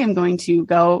saying, I am going to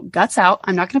go guts out.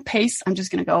 I'm not going to pace. I'm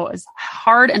just going to go as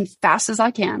hard and fast as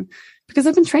I can, because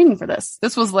I've been training for this.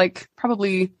 This was like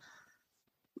probably,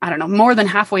 I don't know, more than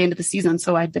halfway into the season.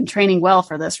 So I'd been training well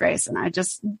for this race. And I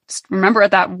just remember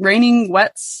at that raining,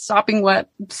 wet, sopping wet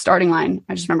starting line,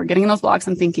 I just remember getting in those blocks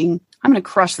and thinking, I'm going to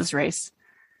crush this race.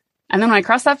 And then when I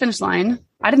crossed that finish line,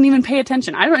 I didn't even pay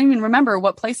attention. I don't even remember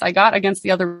what place I got against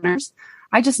the other runners.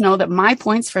 I just know that my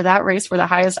points for that race were the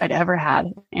highest I'd ever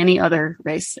had any other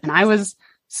race. And I was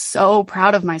so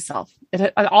proud of myself.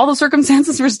 All the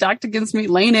circumstances were stacked against me,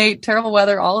 lane 8, terrible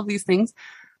weather, all of these things.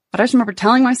 But I just remember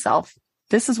telling myself,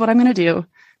 this is what I'm going to do.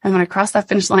 And when I crossed that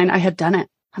finish line, I had done it.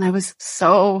 And I was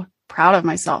so proud of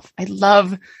myself. I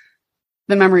love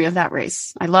the memory of that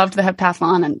race. I loved the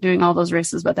heptathlon and doing all those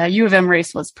races, but that U of M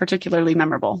race was particularly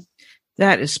memorable.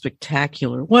 That is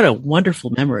spectacular. What a wonderful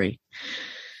memory.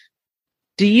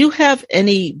 Do you have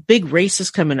any big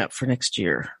races coming up for next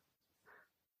year?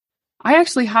 I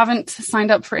actually haven't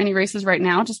signed up for any races right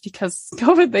now just because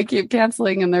COVID, they keep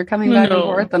canceling and they're coming back and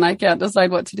forth and I can't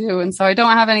decide what to do. And so I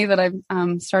don't have any that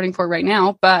I'm starting for right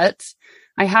now, but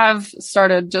I have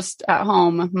started just at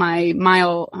home my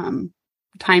mile,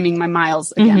 timing my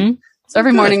miles again. Mm-hmm. So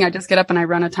every morning I just get up and I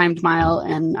run a timed mile,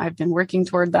 and I've been working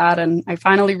toward that. And I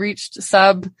finally reached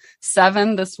sub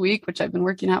 7 this week, which I've been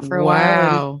working at for a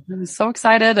while. I'm so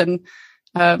excited. And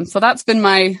So that's been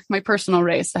my personal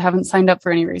race. I haven't signed up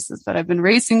for any races, but I've been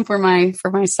racing for my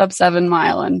sub 7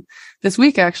 mile. And this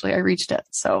week, actually, I reached it.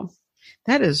 So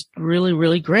that is really,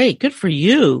 really great. Good for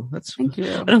you. Thank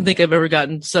you. I don't think I've ever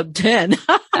gotten sub 10.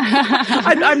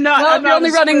 I'm not. Well, I'm you're not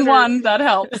only running one. That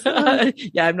helps.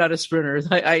 Yeah, I'm not a sprinter.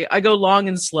 I go long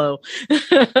and slow.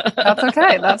 That's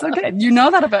okay. That's okay. You know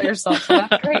that about yourself. So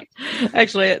that's great.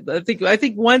 Actually, I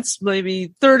think once,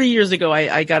 maybe 30 years ago,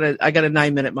 I got a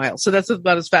 9-minute mile. So that's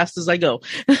about as fast as I go.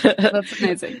 That's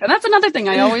amazing. And that's another thing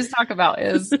I always talk about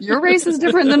is your race is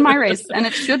different than my race. And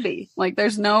it should be. Like,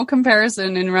 there's no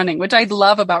comparison in running, which I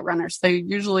love about runners.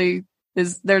 There's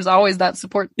always that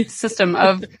support system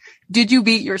of, did you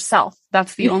beat yourself?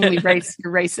 That's the only race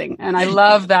you're racing. And I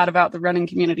love that about the running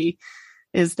community,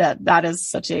 is that is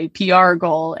such a PR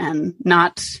goal and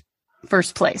not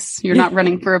first place. You're not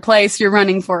running for a place, you're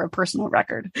running for a personal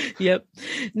record. Yep.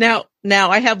 Now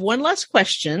I have one last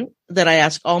question that I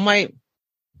ask all my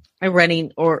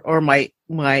running or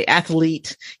my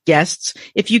athlete guests.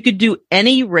 If you could do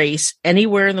any race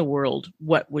anywhere in the world,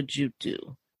 what would you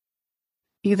do?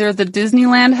 Either the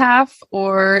Disneyland half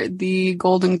or the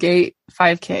Golden Gate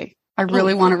 5K. I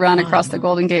really want to run across the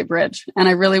Golden Gate Bridge, and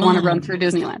I really want to run through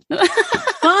Disneyland.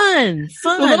 Fun.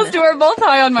 So those two are both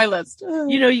high on my list.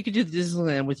 You could do the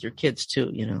Disneyland with your kids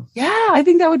too, Yeah, I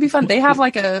think that would be fun. They have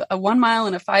like a 1 mile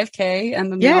and a 5K,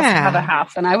 and then they also have a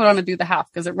half, and I would want to do the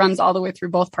half because it runs all the way through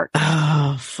both parks.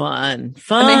 Oh, fun.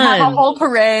 And they have a whole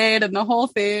parade and the whole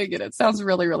thing, and it sounds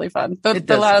really, really fun.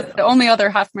 The only other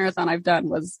half marathon I've done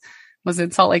was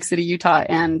in Salt Lake City, Utah,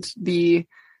 and the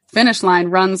finish line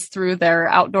runs through their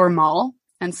outdoor mall.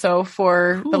 And so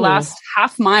for the last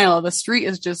half mile, the street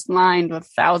is just lined with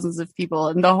thousands of people.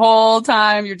 And the whole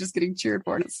time you're just getting cheered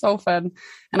for, and it's so fun.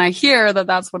 And I hear that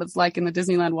that's what it's like in the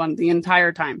Disneyland one the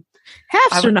entire time.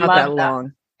 Halves are not that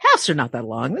long. Halves are not that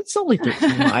long. It's only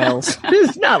 13 miles.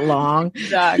 It's not long.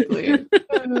 Exactly.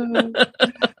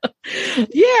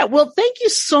 Yeah. Well, thank you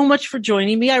so much for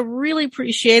joining me. I really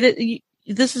appreciate it.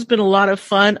 This has been a lot of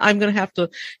fun. I'm going to have to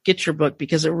get your book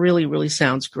because it really, really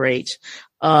sounds great.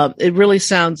 It really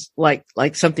sounds like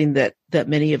something that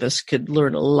many of us could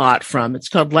learn a lot from. It's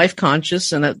called Life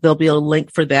Conscious, and there'll be a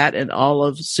link for that and all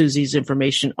of Susie's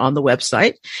information on the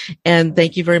website. And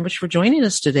thank you very much for joining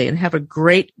us today, and have a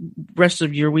great rest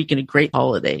of your week and a great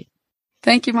holiday.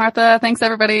 Thank you, Martha. Thanks,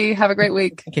 everybody. Have a great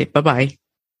week. Okay. Bye-bye.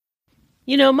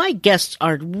 My guests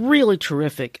are really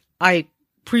terrific. I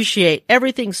appreciate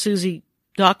everything Susie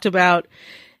talked about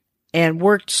and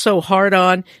worked so hard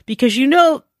on, because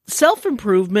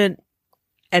self-improvement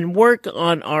and work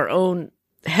on our own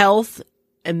health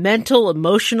and mental,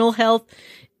 emotional health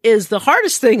is the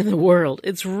hardest thing in the world.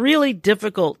 It's really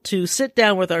difficult to sit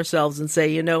down with ourselves and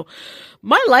say,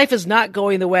 my life is not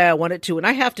going the way I want it to, and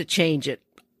I have to change it.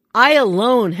 I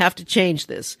alone have to change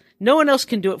this. No one else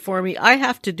can do it for me. I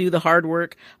have to do the hard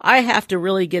work. I have to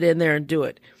really get in there and do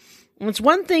it. And it's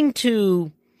one thing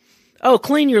to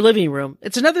clean your living room.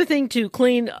 It's another thing to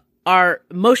clean our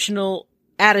emotional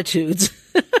attitudes.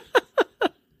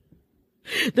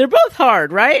 They're both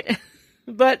hard, right?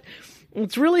 But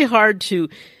it's really hard to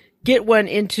get one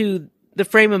into the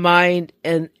frame of mind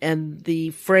and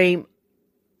the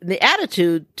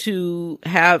attitude to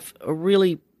have a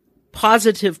really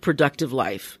positive, productive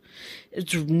life.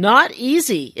 It's not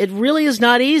easy. It really is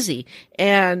not easy.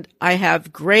 And I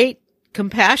have great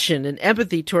compassion and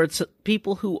empathy towards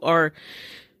people who are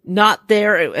not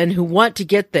there and who want to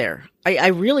get there. I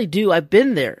really do. I've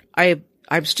been there.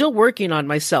 I'm still working on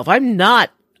myself. I'm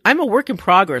a work in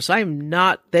progress. I'm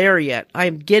not there yet.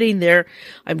 I'm getting there.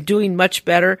 I'm doing much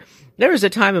better. There was a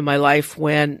time in my life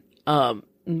when,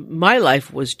 my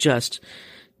life was just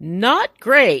not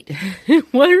great. It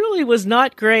really was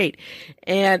not great.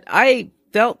 And I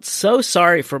felt so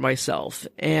sorry for myself,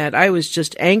 and I was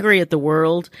just angry at the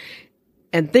world,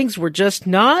 and things were just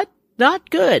not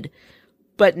good.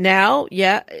 But now,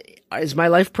 is my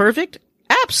life perfect?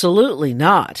 Absolutely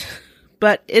not.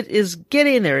 But it is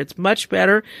getting there. It's much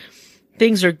better.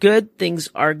 Things are good. Things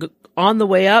are on the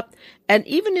way up. And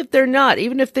even if they're not,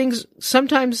 even if things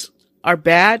sometimes are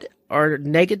bad or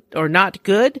negative or not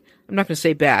good, I'm not going to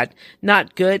say bad,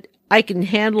 not good, I can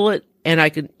handle it, and I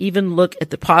can even look at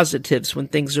the positives when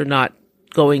things are not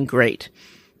going great.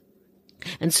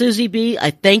 And Susie B.,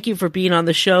 I thank you for being on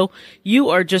the show. You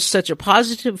are just such a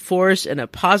positive force and a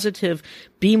positive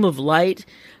beam of light.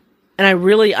 And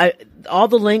all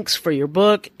the links for your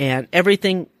book and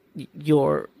everything,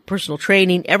 your personal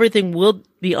training, everything will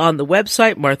be on the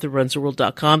website,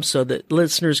 martharunstheworld.com, so that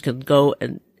listeners can go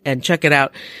and check it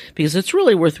out, because it's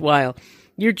really worthwhile.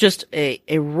 You're just a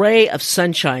ray of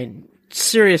sunshine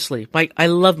seriously, I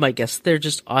love my guests. They're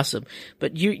just awesome.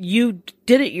 But you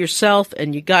did it yourself,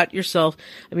 and you got yourself,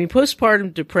 I mean,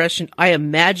 postpartum depression, I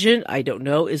imagine, I don't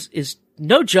know, is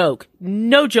no joke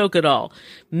at all.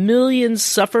 Millions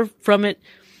suffer from it,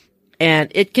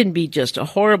 and it can be just a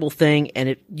horrible thing,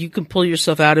 and you can pull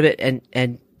yourself out of it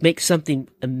and make something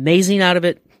amazing out of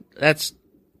it. That's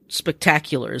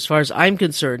spectacular as far as I'm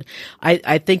concerned.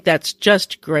 I think that's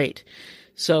just great.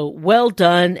 So well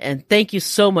done, and thank you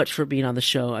so much for being on the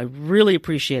show. I really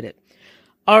appreciate it.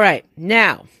 All right,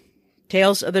 now,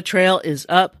 Tales of the Trail is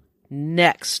up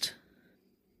next.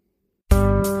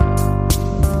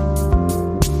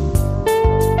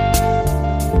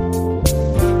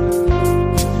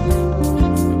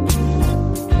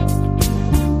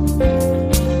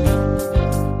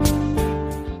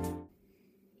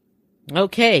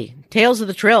 Okay, Tales of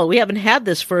the Trail. We haven't had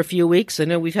this for a few weeks. I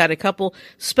know we've had a couple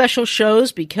special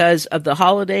shows because of the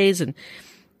holidays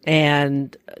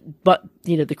but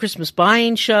the Christmas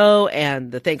buying show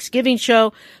and the Thanksgiving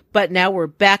show. But now we're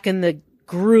back in the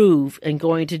groove and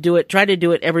going to try to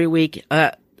do it every week.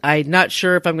 I'm not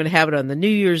sure if I'm going to have it on the New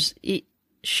Year's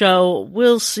show.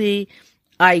 We'll see.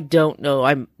 I don't know.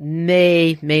 I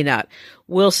may not.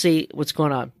 We'll see what's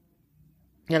going on.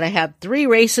 And I have 3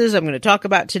 races I'm going to talk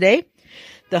about today.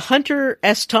 The Hunter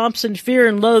S. Thompson Fear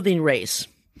and Loathing race.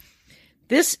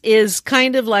 This is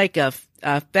kind of like a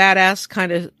fat ass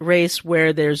kind of race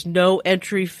where there's no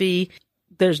entry fee,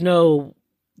 there's no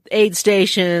aid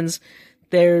stations,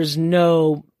 there's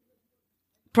no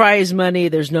prize money,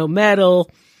 there's no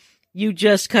medal. You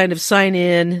just kind of sign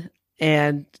in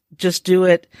and just do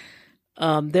it.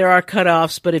 There are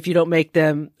cutoffs, but if you don't make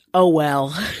them, oh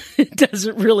well, it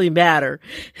doesn't really matter.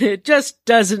 It just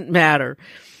doesn't matter.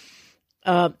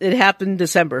 It happened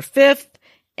December 5th,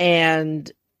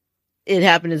 and it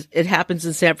happens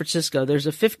in San Francisco. There's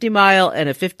a 50 mile and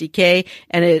a 50K,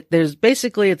 and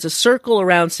it's a circle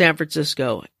around San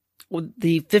Francisco.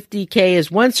 The 50K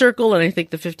is one circle, and I think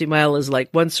the 50 mile is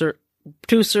like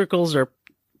 2 circles or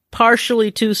partially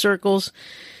 2 circles,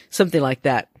 something like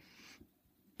that.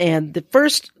 And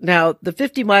the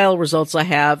 50 mile results I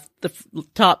have the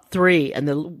top 3, and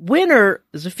the winner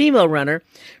is a female runner,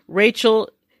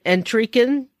 Rachel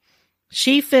Entrekin.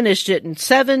 She finished it in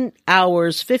 7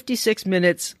 hours, 56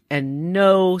 minutes, and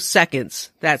no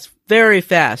seconds. That's very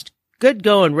fast. Good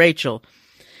going, Rachel.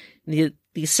 The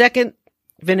second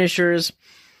finishers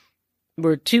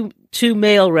were two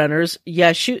male runners.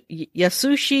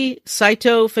 Yasushi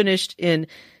Saito finished in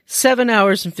 7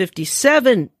 hours and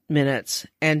 57 minutes,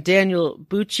 and Daniel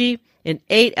Bucci in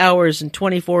 8 hours and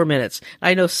 24 minutes.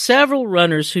 I know several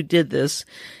runners who did this,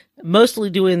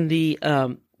 mostly doing the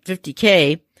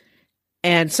 50K,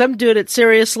 and some did it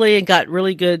seriously and got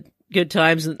really good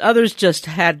times, and others just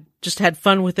had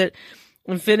fun with it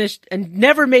and finished and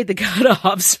never made the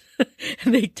cutoffs.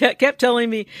 And they kept telling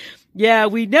me, yeah,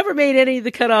 we never made any of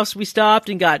the cutoffs. We stopped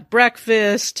and got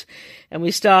breakfast, and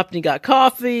we stopped and got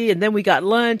coffee, and then we got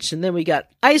lunch, and then we got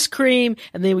ice cream,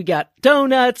 and then we got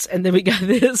donuts, and then we got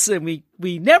this, and we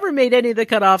never made any of the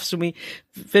cutoffs, and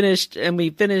we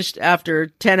finished after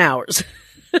 10 hours.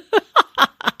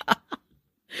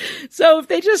 So if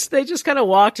they just kind of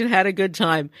walked and had a good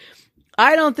time,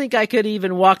 I don't think I could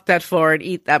even walk that far and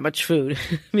eat that much food.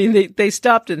 I mean, they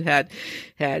stopped and had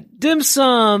dim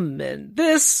sum and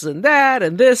this and that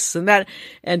and this and that,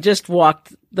 and just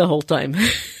walked the whole time.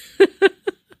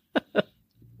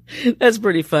 That's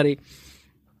pretty funny.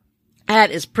 That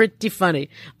is pretty funny.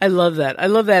 I love that. I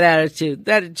love that attitude.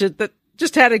 That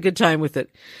just had a good time with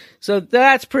it. So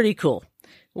that's pretty cool.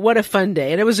 What a fun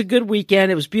day. And it was a good weekend.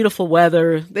 It was beautiful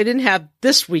weather. They didn't have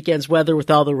this weekend's weather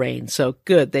with all the rain. So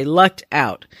good. They lucked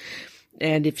out.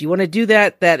 And if you want to do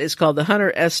that, that is called the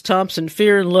Hunter S. Thompson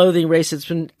Fear and Loathing race. It's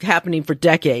been happening for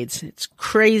decades. It's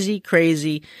crazy,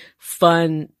 crazy,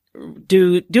 fun,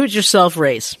 do-it-yourself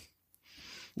race.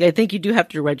 Yeah, I think you do have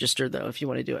to register, though, if you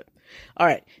want to do it. All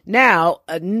right. Now,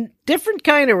 a different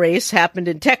kind of race happened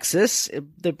in Texas.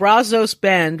 The Brazos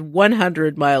Bend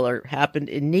 100 miler happened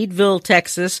in Needville,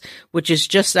 Texas, which is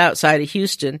just outside of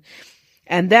Houston.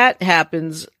 And that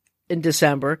happens in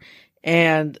December.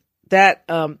 And that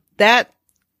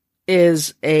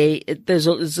is there's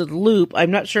a loop.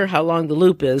 I'm not sure how long the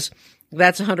loop is.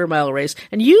 That's a 100-mile race.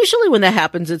 And usually when that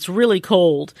happens, it's really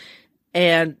cold.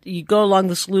 And you go along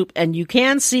this loop and you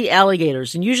can see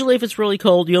alligators. And usually if it's really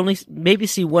cold, you only maybe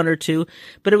see 1 or 2,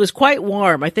 but it was quite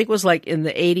warm. I think it was like in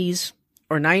the 80s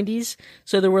or 90s.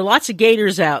 So there were lots of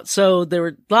gators out. So there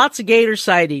were lots of gator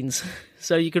sightings.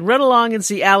 So you can run along and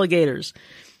see alligators.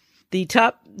 The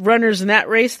top runners in that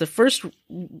race.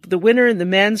 The winner in the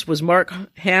men's was Mark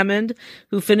Hammond,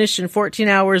 who finished in 14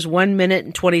 hours, 1 minute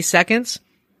and 20 seconds.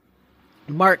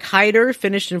 Mark Hyder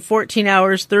finished in 14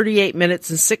 hours, 38 minutes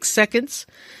and 6 seconds.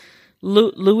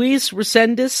 Luis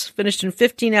Resendez finished in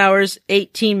 15 hours,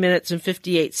 18 minutes and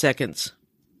 58 seconds.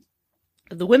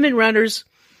 The women runners,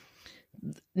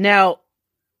 now,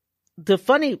 the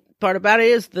funny part about it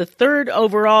is the third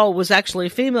overall was actually a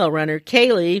female runner,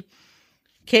 Kaylee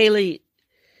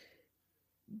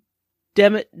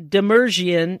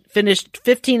Demergian, finished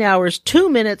 15 hours, 2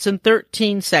 minutes and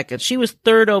 13 seconds. She was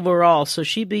third overall, so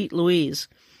she beat Luis.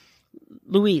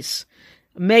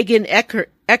 Megan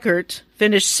Eckert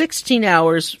finished 16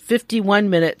 hours, 51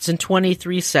 minutes and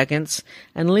 23 seconds,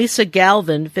 and Lisa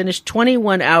Galvin finished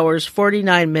 21 hours,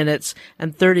 49 minutes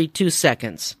and 32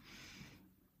 seconds.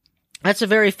 That's a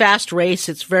very fast race.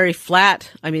 It's very flat.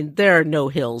 I mean, there are no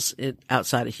hills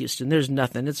outside of Houston. There's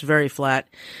nothing. It's very flat.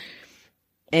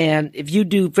 And if you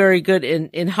do very good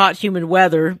in hot, humid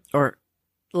weather, or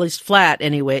at least flat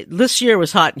anyway, this year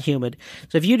was hot and humid.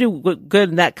 So if you do good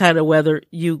in that kind of weather,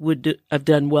 you would have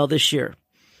done well this year.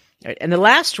 And the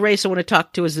last race I want to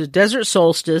talk to is the Desert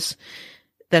Solstice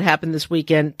that happened this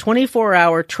weekend,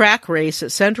 24-hour track race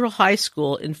at Central High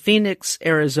School in Phoenix,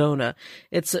 Arizona.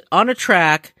 It's on a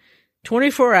track,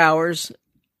 24 hours.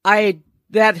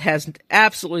 That has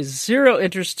absolutely zero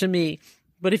interest to me.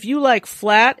 But if you like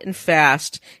flat and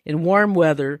fast in warm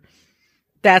weather,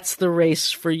 that's the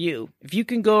race for you. If you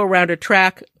can go around a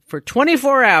track for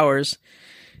 24 hours,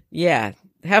 yeah,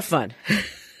 have fun.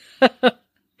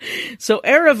 So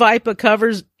Aravaipa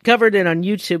covered it on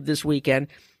YouTube this weekend.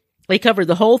 They covered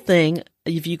the whole thing.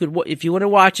 If you want to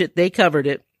watch it, they covered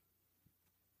it.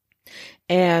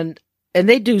 And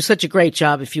they do such a great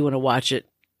job if you want to watch it.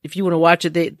 If you want to watch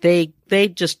it, they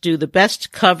just do the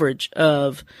best coverage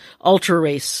of ultra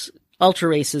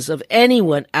races of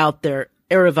anyone out there.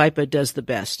 Aravaipa does the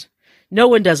best. No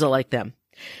one does it like them.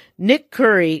 Nick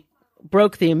Curry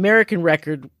broke the American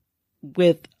record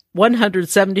with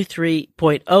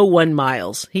 173.01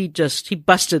 miles. He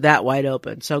busted that wide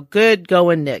open. So good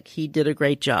going, Nick. He did a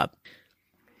great job.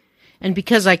 And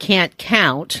because I can't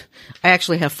count, I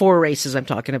actually have 4 races I'm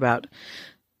talking about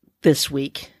this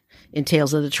week in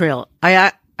Tales of the Trail.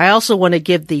 I also want to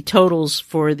give the totals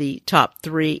for the top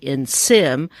 3 in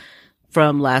sim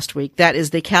from last week. That is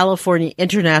the California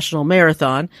International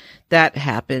Marathon that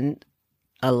happened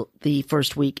the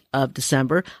first week of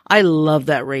December. I love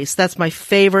that race. That's my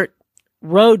favorite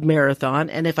road marathon.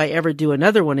 And if I ever do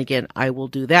another one again, I will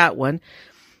do that one.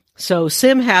 So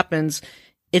sim happens.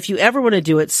 If you ever want to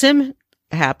do it, sim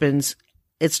happens.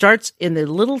 It starts in the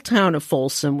little town of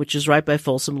Folsom, which is right by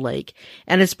Folsom Lake.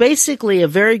 And it's basically a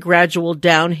very gradual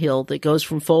downhill that goes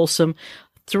from Folsom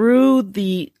through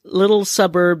the little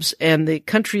suburbs and the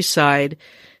countryside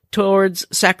towards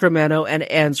Sacramento and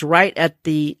ends right at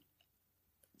the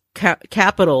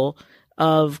capital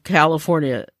of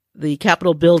California, the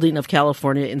Capitol building of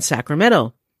California in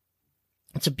Sacramento.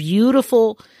 It's a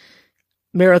beautiful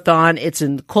marathon. It's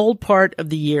in the cold part of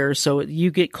the year, so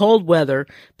you get cold weather,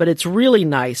 but it's really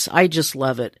nice. I just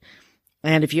love it.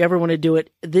 And if you ever want to do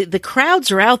it, the crowds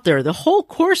are out there. The whole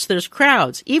course, there's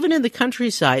crowds. Even in the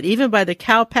countryside, even by the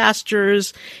cow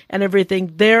pastures and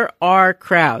everything, there are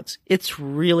crowds. It's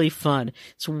really fun.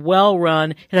 It's well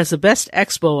run. It has the best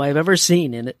expo I've ever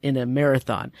seen in a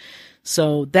marathon.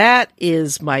 So that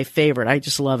is my favorite. I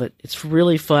just love it. It's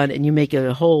really fun, and you make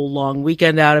a whole long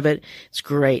weekend out of it. It's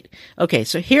great. Okay,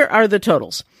 so here are the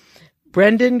totals.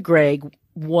 Brendan Gregg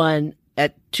won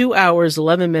at 2 hours,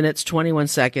 11 minutes, 21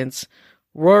 seconds.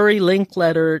 Rory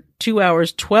Linkletter, 2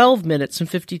 hours, 12 minutes, and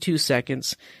 52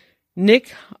 seconds.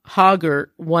 Nick Hogger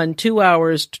won 2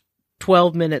 hours,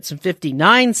 12 minutes, and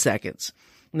 59 seconds.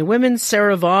 And the women,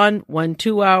 Sarah Vaughn, won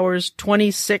 2 hours,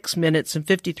 26 minutes, and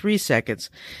 53 seconds.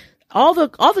 All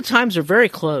the times are very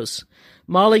close.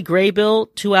 Molly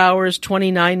Graybill, 2 hours,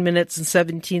 29 minutes, and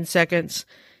 17 seconds.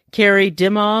 Carrie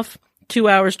Dimoff, 2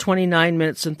 hours, 29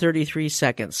 minutes, and 33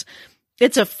 seconds.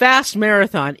 It's a fast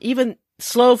marathon. Even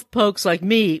slow pokes like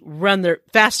me run their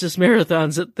fastest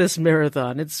marathons at this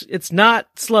marathon. It's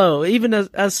not slow. Even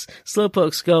us slow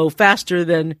pokes go faster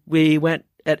than we went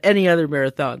at any other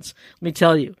marathons. Let me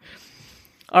tell you.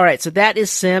 All right. So that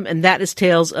is Sim, and that is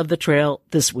Tales of the Trail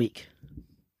this week.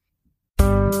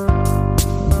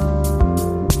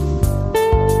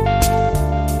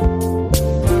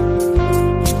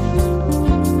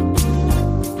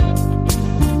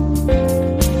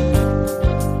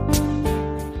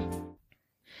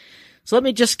 So let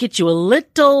me just get you a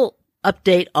little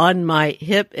update on my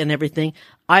hip and everything.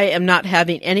 I am not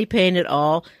having any pain at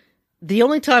all. the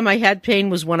only time I had pain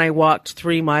was when I walked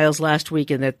 3 miles last week,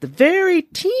 and at the very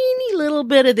teeny little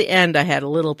bit at the end, I had a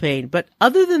little pain. But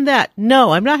other than that,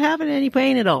 no, I'm not having any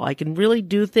pain at all. I can really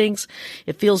do things.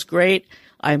 It feels great.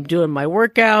 I'm doing my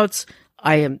workouts.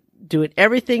 I am doing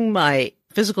everything my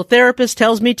physical therapist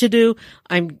tells me to do.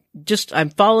 I'm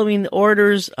following the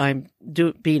orders. I'm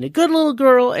being a good little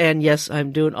girl. And yes,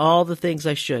 I'm doing all the things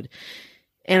I should.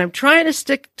 And I'm trying to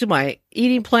stick to my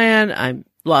eating plan. I'm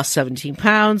lost 17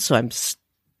 pounds, so I'm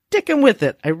sticking with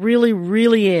it. I really,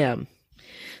 really am.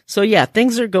 So yeah,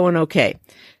 things are going okay.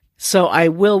 So I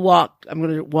will walk. I'm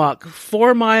going to walk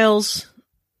 4 miles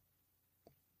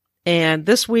and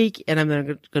this week, and I'm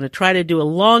going to try to do a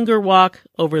longer walk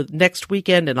over next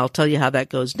weekend, and I'll tell you how that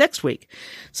goes next week.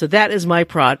 So that is my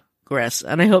progress,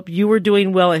 and I hope you are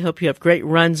doing well. I hope you have great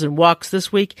runs and walks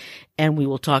this week, and we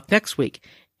will talk next week.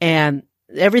 And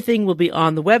everything will be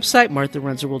on the website,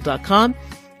 MarthaRunsTheWorld.com.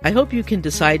 I hope you can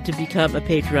decide to become a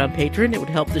Patreon patron. It would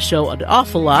help the show an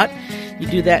awful lot. You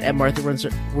do that at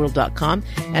MarthaRunsTheWorld.com.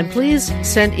 And please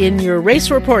send in your race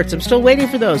reports. I'm still waiting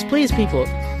for those. Please, people,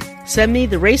 send me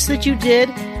the race that you did,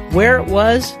 where it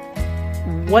was,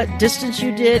 what distance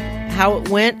you did, how it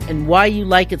went, and why you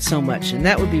like it so much. And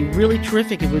that would be really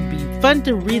terrific. It would be fun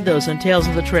to read those on Tales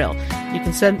of the Trail. You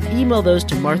can email those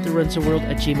to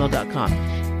MarthaRunsTheWorld@gmail.com.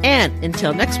 And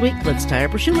until next week, let's tie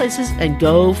up our shoelaces and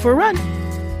go for a run.